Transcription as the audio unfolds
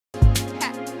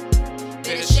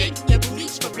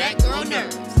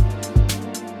nerds.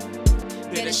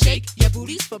 Better shake your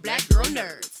booties for black girl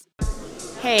nerds.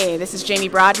 Hey, this is Jamie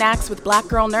Broadax with Black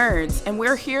Girl Nerds, and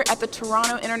we're here at the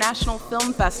Toronto International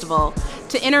Film Festival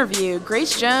to interview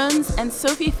Grace Jones and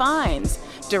Sophie Fiennes,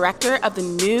 director of the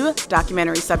new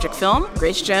documentary subject film,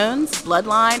 Grace Jones,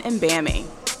 Bloodlight and Bami.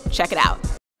 Check it out.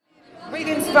 We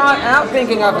didn't start out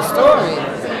thinking of a story,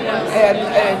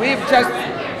 and we've just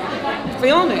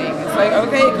filming. It's like,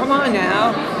 okay, come on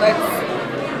now, let's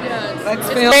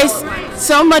film. Grace,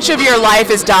 so much of your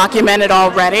life is documented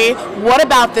already. What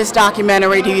about this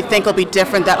documentary do you think will be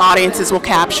different that audiences will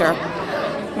capture?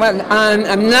 Well,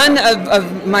 none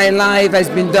of my life has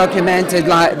been documented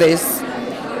like this,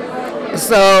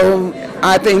 so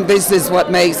I think this is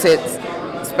what makes it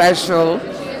special.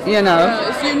 You know,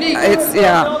 it's unique. It's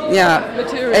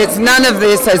Material. It's none of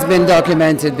this has been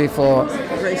documented before,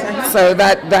 so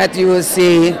that you will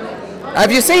see.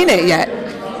 Have you seen it yet?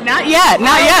 Not yet.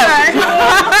 Not yet.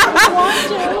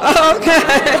 Okay.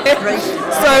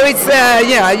 So it's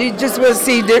you just will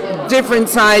see different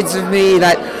sides of me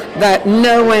that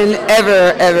no one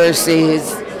ever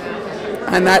sees,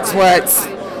 and that's what's.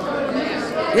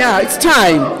 Yeah, it's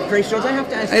time. Grace Jones, I have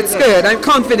to ask you it's good. I'm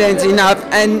confident enough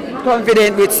and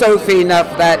confident with Sophie enough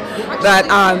that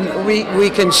we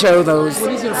can show those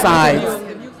sides.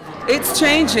 It's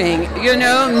changing. You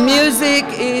know, music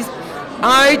is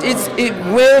art. It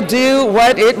will do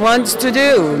what it wants to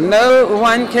do. No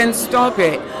one can stop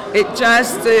it. It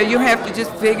just you have to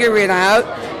just figure it out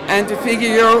and to figure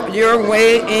your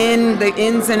way in, the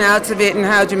ins and outs of it and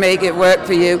how to make it work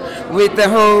for you with the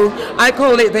whole, I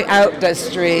call it the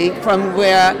outdustry,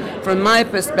 from my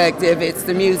perspective, it's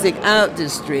the music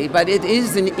outdustry, but it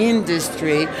is an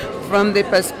industry from the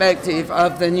perspective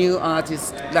of the new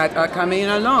artists that are coming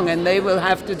along, and they will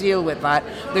have to deal with that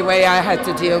the way I had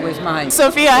to deal with mine.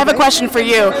 Sophia, I have a question for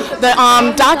you. The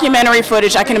documentary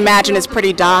footage, I can imagine, is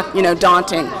pretty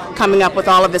daunting, coming up with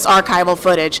all of this archival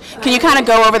footage. Can you kind of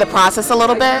go over the process a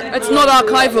little bit? It's not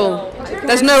archival.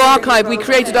 There's no archive. We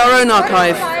created our own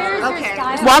archive. Okay.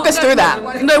 Walk us through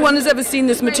that. No one has ever seen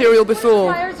this material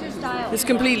before. It's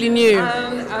completely new.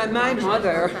 My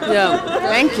mother. Yeah.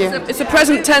 Thank you. It's a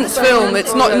present tense film.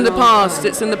 It's not in the past.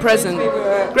 It's in the present.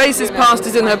 Grace's past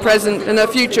is in her present, and her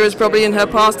future is probably in her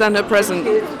past and her present.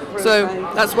 So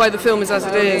that's why the film is as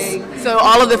it is. So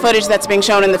all of the footage that's being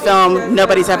shown in the film,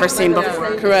 nobody's ever seen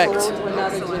before. Correct.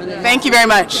 Thank you very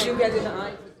much.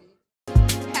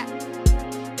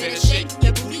 Better shake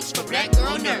your booties for black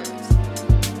girl nerds.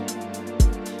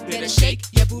 Better shake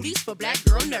your booties for black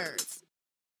girl nerds.